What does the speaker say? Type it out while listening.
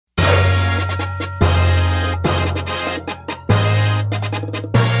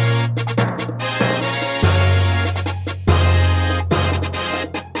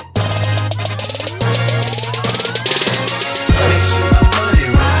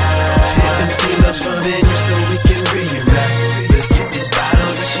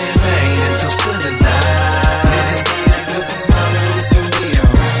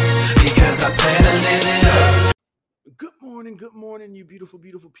beautiful,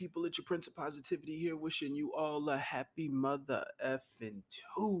 beautiful people? It's your Prince of Positivity here, wishing you all a happy Mother effing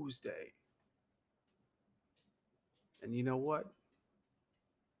Tuesday. And you know what?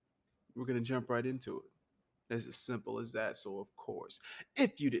 We're going to jump right into it. It's as simple as that. So, of course,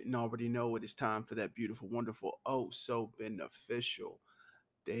 if you didn't already know, it is time for that beautiful, wonderful, oh, so beneficial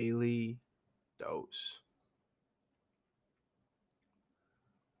daily dose.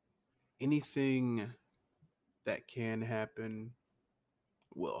 Anything that can happen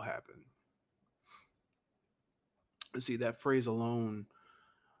will happen. See, that phrase alone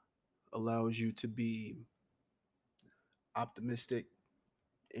allows you to be optimistic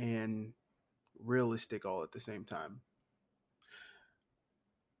and realistic all at the same time.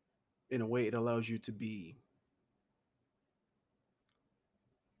 In a way, it allows you to be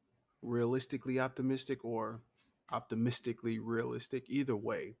realistically optimistic or optimistically realistic. Either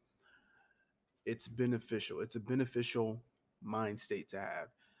way, it's beneficial. It's a beneficial mind state to have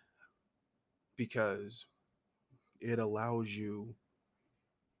because it allows you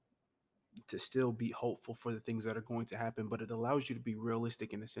to still be hopeful for the things that are going to happen, but it allows you to be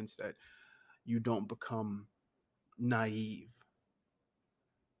realistic in the sense that you don't become naive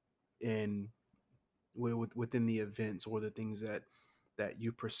in within the events or the things that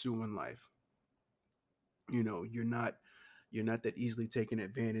you pursue in life. You know, you're not that easily taken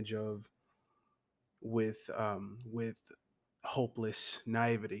advantage of with hopeless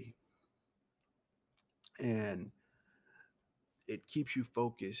naivety, and it keeps you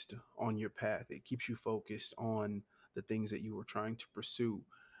focused on your path. It keeps you focused on the things that you were trying to pursue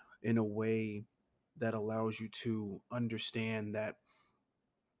in a way that allows you to understand that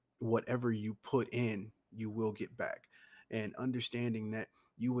whatever you put in, you will get back, and understanding that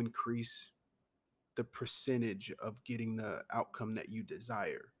you increase the percentage of getting the outcome that you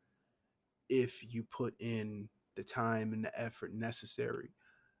desire if you put in the time and the effort necessary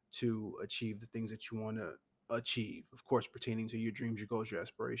to achieve the things that you want to achieve, of course, pertaining to your dreams, your goals, your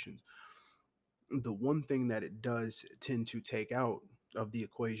aspirations. The one thing that it does tend to take out of the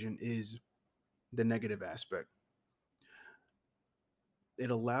equation is the negative aspect.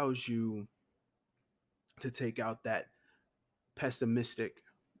 It allows you to take out that pessimistic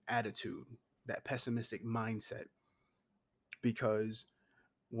attitude, that pessimistic mindset, because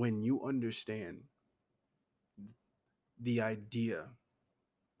when you understand the idea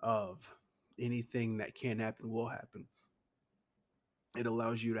of anything that can happen will happen, it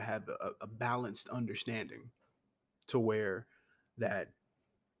allows you to have a balanced understanding to where that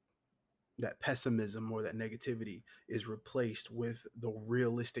that pessimism or that negativity is replaced with the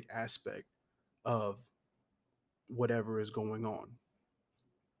realistic aspect of whatever is going on,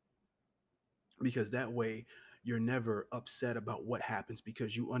 because that way you're never upset about what happens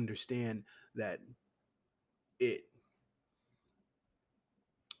because you understand that it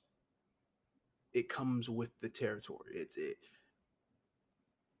it comes with the territory. It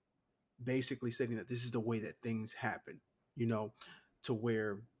basically stating that this is the way that things happen, you know, to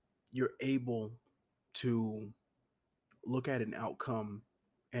where you're able to look at an outcome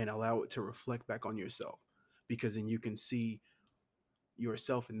and allow it to reflect back on yourself, because then you can see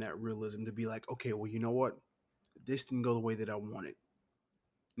yourself in that realism to be like, okay, well, you know what, this didn't go the way that I wanted.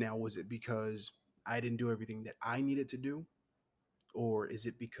 Now, was it because I didn't do everything that I needed to do, or is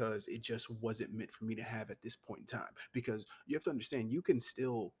it because it just wasn't meant for me to have at this point in time? Because you have to understand, you can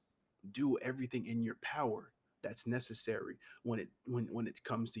still do everything in your power that's necessary when it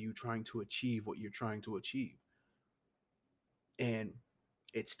comes to you trying to achieve what you're trying to achieve, and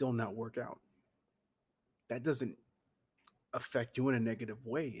it still not work out. That doesn't affect you in a negative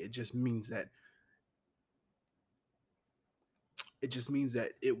way. It just means that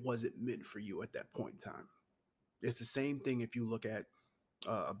it wasn't meant for you at that point in time. It's the same thing if you look at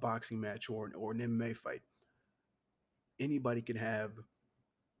a boxing match or an MMA fight. Anybody can have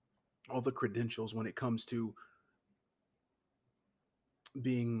all the credentials when it comes to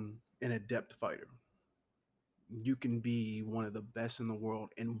being an adept fighter. You can be one of the best in the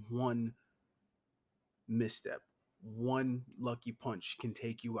world, and one misstep, one lucky punch can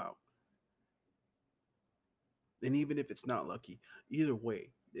take you out. And even if it's not lucky, either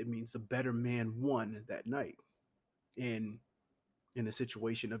way, it means the better man won that night. And in a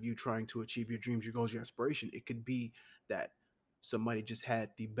situation of you trying to achieve your dreams, your goals, your aspiration, it could be that somebody just had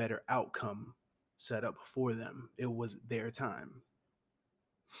the better outcome set up for them. It was their time.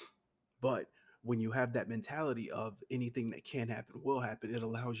 But when you have that mentality of anything that can happen will happen, it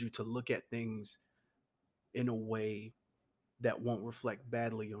allows you to look at things in a way that won't reflect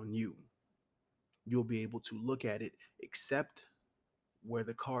badly on you. You'll be able to look at it, accept where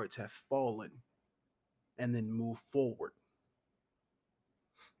the cards have fallen, and then move forward.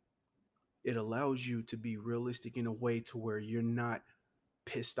 it allows you to be realistic in a way to where you're not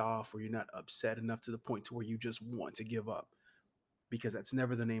pissed off or you're not upset enough to the point to where you just want to give up, because that's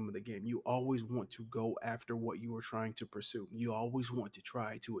never the name of the game. You always want to go after what you are trying to pursue. You always want to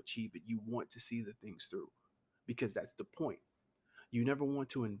try to achieve it. You want to see the things through, because that's the point. You never want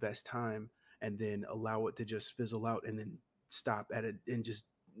to invest time and then allow it to just fizzle out and then stop at it and just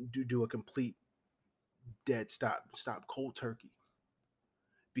do a complete dead stop cold turkey,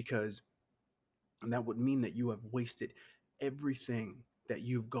 because that would mean that you have wasted everything that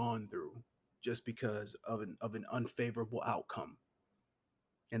you've gone through just because of an unfavorable outcome.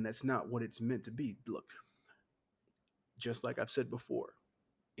 And that's not what it's meant to be. Look, just like I've said before,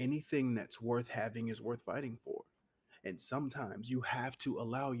 anything that's worth having is worth fighting for. And sometimes you have to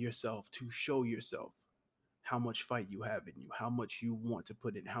allow yourself to show yourself how much fight you have in you, how much you want to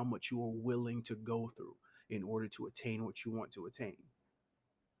put in, how much you are willing to go through in order to attain what you want to attain.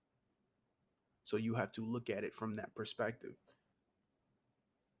 So you have to look at it from that perspective.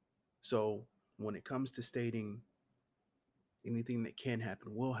 So when it comes to stating anything that can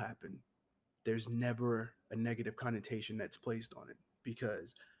happen will happen, there's never a negative connotation that's placed on it,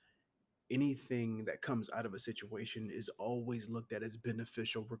 because anything that comes out of a situation is always looked at as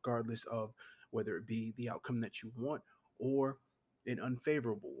beneficial, regardless of whether it be the outcome that you want or an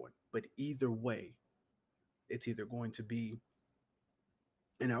unfavorable one. But either way, it's either going to be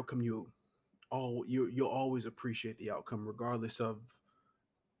an outcome you'll always appreciate the outcome regardless of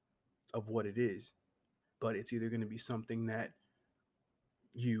what it is. But it's either going to be something that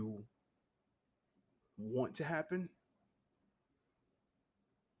you want to happen,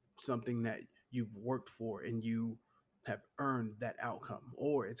 something that you've worked for and you have earned that outcome,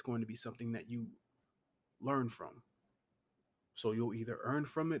 or it's going to be something that you learn from. So you'll either earn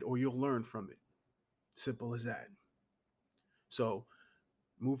from it or you'll learn from it. Simple as that. So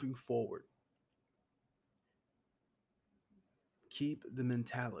moving forward, keep the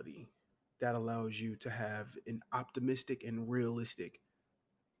mentality that allows you to have an optimistic and realistic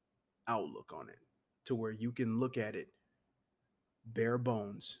outlook on it, to where you can look at it bare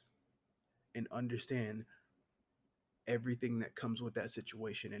bones and understand everything that comes with that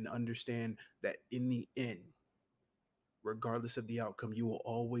situation, and understand that in the end, regardless of the outcome, you will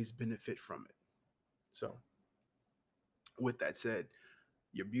always benefit from it. So, with that said,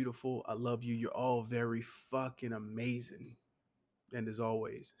 you're beautiful. I love you. You're all very fucking amazing. And as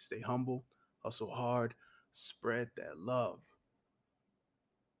always, stay humble, hustle hard, spread that love,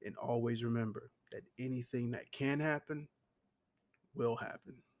 and always remember that anything that can happen will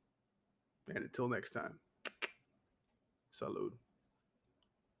happen. And until next time, salud.